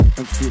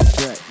MC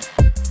Extract.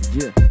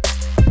 Yeah,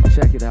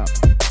 check it out.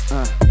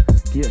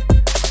 Yeah.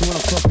 So when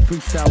I talk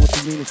freestyle with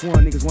the meanest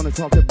one, niggas wanna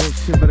talk that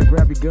bullshit, better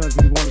grab your guns.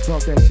 Niggas wanna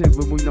talk that shit,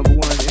 but we number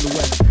one in the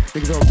West.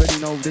 Niggas already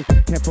know they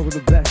can't fuck with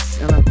the best.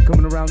 And I'm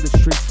coming around the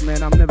streets, man,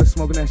 I'm never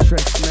smoking that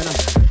stress. Man,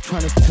 I'm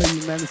trying to tell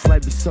you, man, this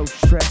life be so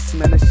stressed.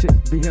 Man, that shit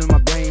be hitting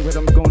my brain, but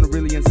I'm going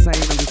really insane.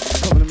 I'm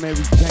just coming to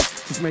Mary Jane,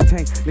 just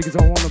maintain. Niggas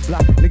all on the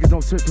block, niggas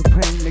don't search for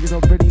pain. Niggas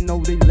already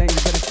know they lame,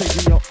 you better stay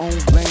in your own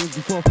lane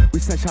before we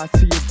send shots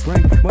to your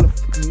brain.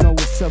 Motherfuckers know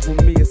what's up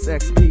with me, it's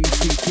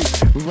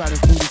XPCT. We're riding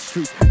through the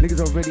streets,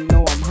 niggas already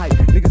know I'm hype.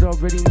 Niggas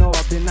already know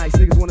I've been nice.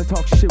 Niggas wanna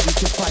talk shit, we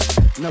can fight.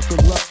 Knuckle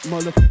up,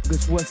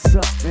 motherfuckers, what's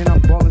up? Man, I'm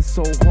ballin'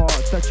 so hard.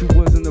 Thought you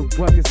was in the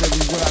ruckus.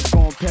 Everywhere I go,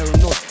 I'm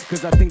paranoid.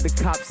 Cause I think the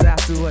cops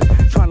after us,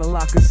 trying to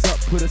lock us up,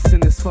 put us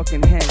in this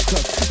fucking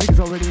handcuff. Niggas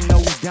already know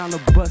we down the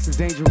bus, it's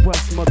dangerous.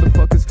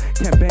 Motherfuckers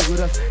can't bang with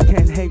us,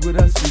 can't hang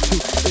with us. We too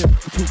ill,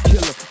 we too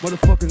killer.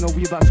 Motherfuckers know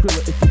we about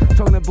Skrilla. If you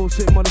talking that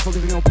bullshit,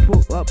 motherfuckers they gon'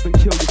 pull up and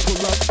kill you.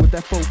 Pull up with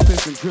that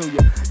 4-5 and drill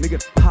ya. Nigga,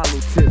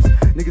 hollow tips.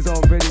 Niggas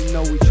already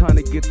know we trying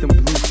to get them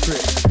blue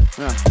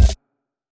trips.